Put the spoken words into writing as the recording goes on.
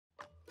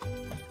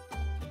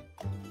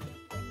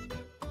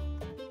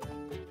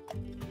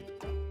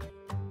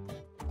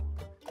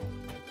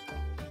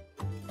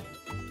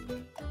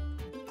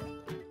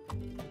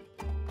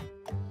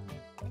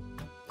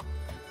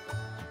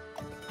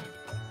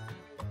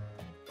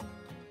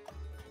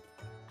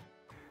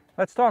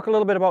Let's talk a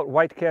little bit about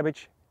white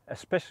cabbage,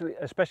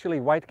 especially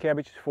white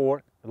cabbage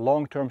for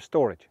long-term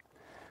storage.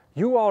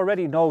 You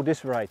already know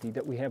this variety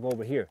that we have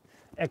over here,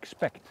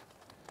 Expect.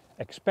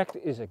 Expect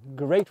is a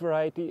great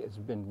variety. It's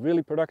been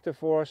really productive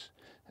for us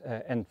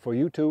and for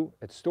you too.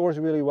 It stores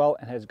really well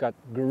and has got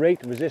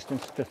great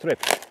resistance to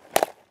thrips.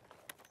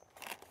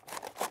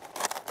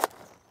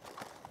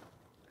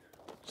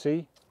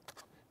 See?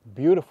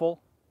 Beautiful,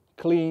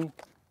 clean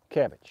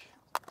cabbage.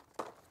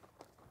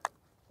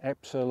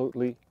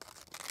 Absolutely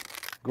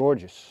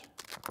gorgeous.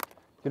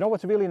 You know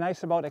what's really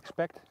nice about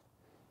Expect?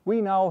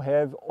 We now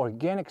have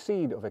organic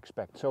seed of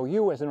Expect. So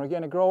you as an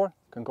organic grower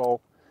can go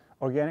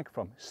organic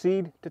from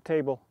seed to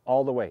table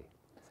all the way.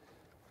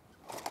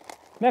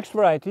 Next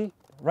variety,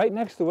 right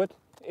next to it,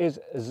 is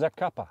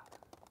Zacapa.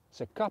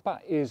 Zacapa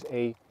is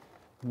a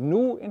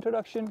new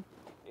introduction.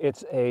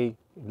 It's a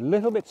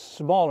little bit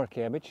smaller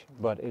cabbage,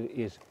 but it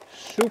is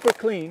super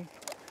clean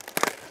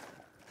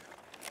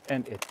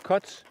and it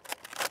cuts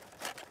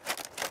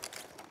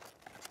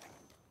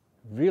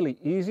really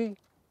easy.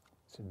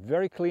 It's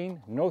very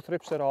clean, no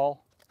thrips at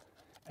all.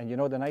 And you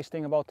know the nice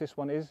thing about this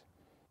one is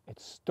it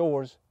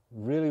stores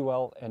really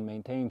well and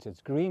maintains its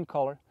green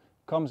color,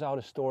 comes out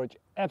of storage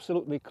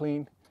absolutely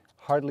clean,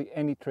 hardly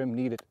any trim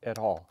needed at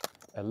all.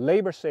 A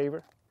labor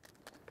saver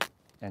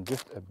and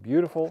just a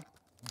beautiful,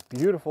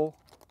 beautiful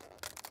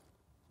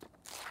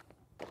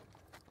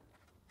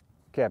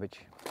cabbage.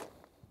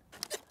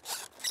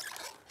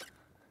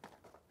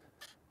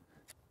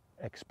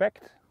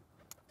 Expect,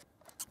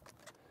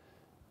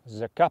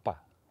 Zacapa.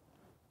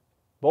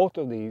 Both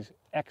of these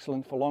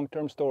excellent for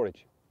long-term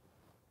storage.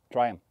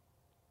 Try them.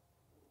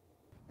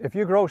 If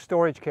you grow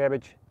storage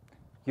cabbage,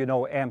 you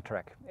know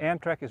Amtrak.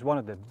 Amtrak is one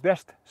of the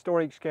best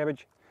storage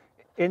cabbage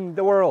in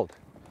the world.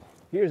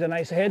 Here's a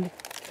nice head.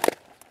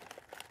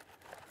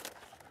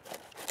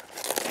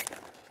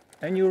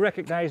 And you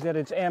recognize that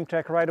it's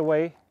Amtrak right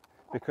away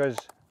because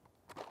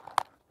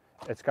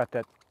it's got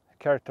that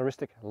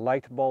characteristic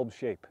light bulb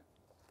shape.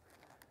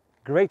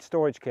 Great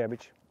storage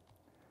cabbage.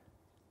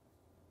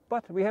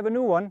 But we have a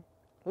new one.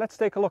 Let's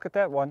take a look at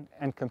that one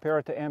and compare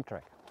it to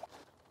Amtrak.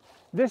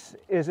 This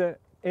is an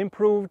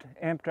improved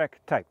Amtrak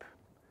type.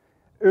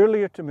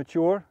 Earlier to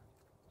mature,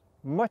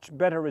 much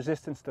better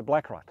resistance to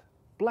black rot.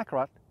 Black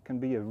rot can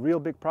be a real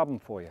big problem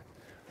for you.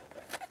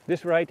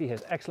 This variety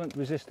has excellent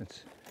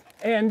resistance.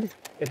 And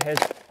it has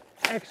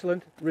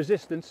excellent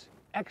resistance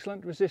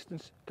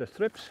to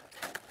thrips.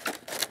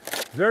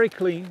 Very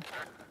clean.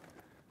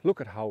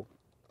 Look at how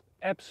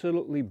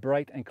absolutely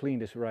bright and clean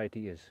this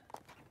variety is.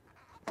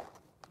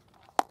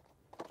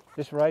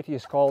 This variety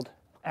is called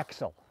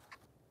Axel.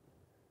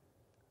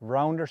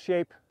 Rounder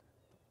shape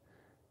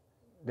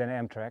than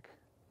Amtrak.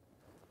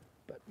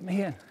 But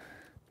man,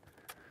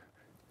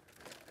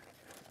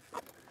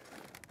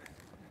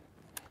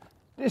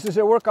 this is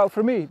a workout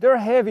for me. They're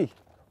heavy.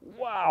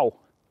 Wow.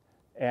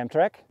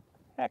 Amtrak,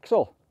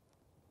 Axel.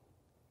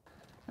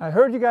 I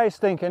heard you guys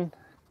thinking,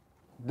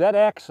 that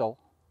Axel,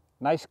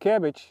 nice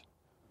cabbage,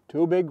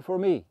 too big for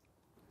me.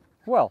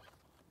 Well,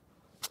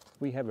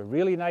 we have a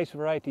really nice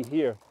variety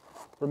here.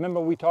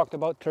 Remember we talked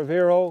about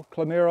Trevero,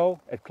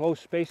 Clamero at close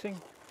spacing?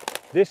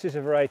 This is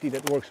a variety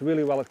that works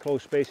really well at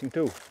close spacing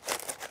too.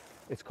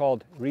 It's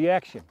called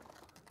Reaction.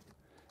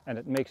 And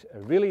it makes a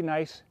really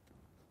nice,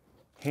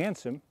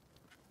 handsome,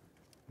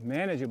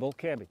 manageable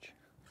cabbage.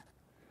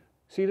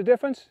 See the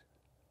difference?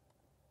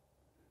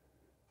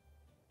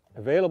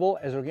 Available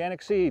as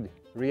organic seed,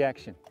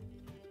 Reaction.